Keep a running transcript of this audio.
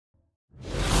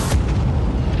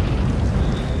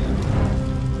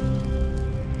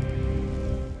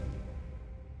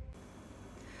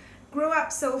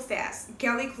up so fast.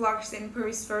 Kelly Clarkson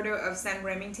posts photo of son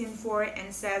Remington 4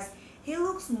 and says he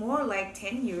looks more like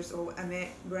 10 years old amid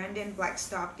Brandon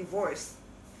Blackstock divorce.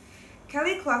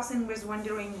 Kelly Clarkson was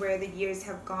wondering where the years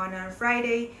have gone on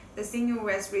Friday. The singer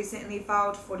was recently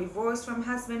filed for divorce from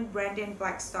husband Brandon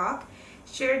Blackstock,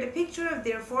 shared a picture of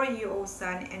their 4-year-old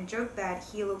son and joked that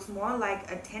he looks more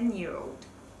like a 10-year-old.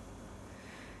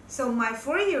 "So my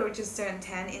 4-year-old just turned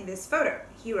 10 in this photo,"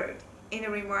 he wrote, in a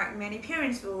remark many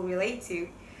parents will relate to.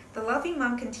 The laughing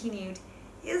mom continued,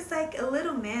 "He's like a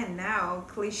little man now,"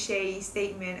 cliché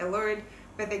statement alert,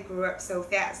 but they grew up so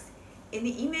fast. In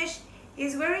the image,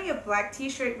 he's wearing a black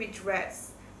t-shirt which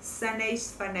reads, "Sunday's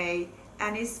Funday,"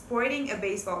 and is sporting a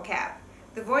baseball cap.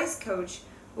 The voice coach,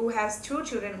 who has 2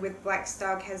 children with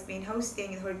Blackstock, has been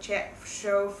hosting her chat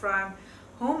show from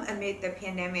home amid the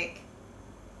pandemic.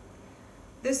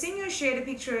 The singer shared a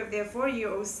picture of their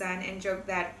 4-year-old son and joked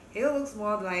that he looks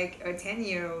more like a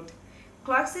 10-year-old.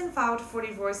 Clarkson filed for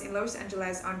divorce in Los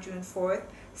Angeles on June 4th,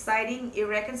 citing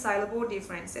irreconcilable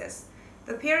differences.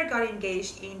 The pair got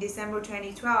engaged in December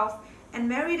 2012 and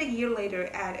married a year later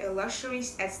at a luxury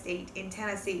estate in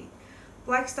Tennessee.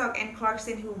 Blackstock and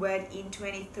Clarkson, who wed in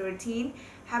 2013,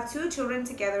 have 2 children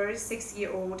together,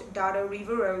 6-year-old daughter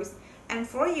River Rose and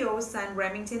 4-year-old son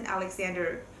Remington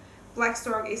Alexander.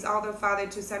 Blackstock is also father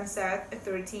to son Seth,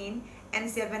 13, and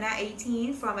Savannah,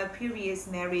 18, from a previous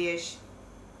marriage.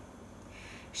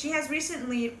 She has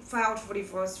recently filed for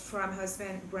divorce from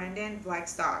husband Brandon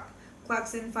Blackstock.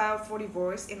 Clarkson filed for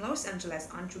divorce in Los Angeles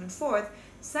on June 4th,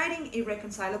 citing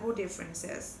irreconcilable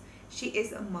differences. She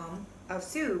is a mom of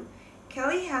 2.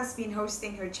 Kelly has been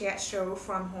hosting her chat show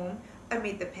from home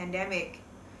amid the pandemic.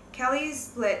 Kelly's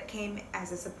split came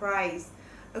as a surprise.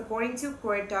 According to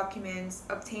court documents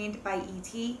obtained by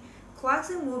ET,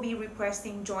 Clarkson will be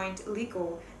requesting joint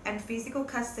legal and physical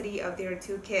custody of their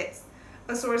 2 kids.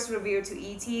 A source revealed to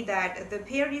ET that the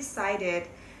pair decided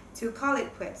to call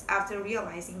it quits after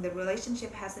realizing the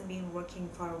relationship hasn't been working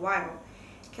for a while.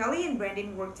 Kelly and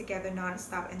Brandon worked together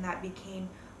non-stop and that became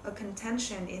a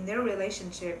contention in their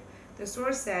relationship. The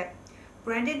source said,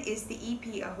 "Brandon is the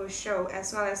EP of her show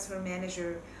as well as her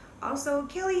manager. Also,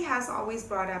 Kelly has always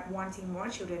brought up wanting more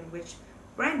children, which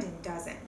Brandon doesn't."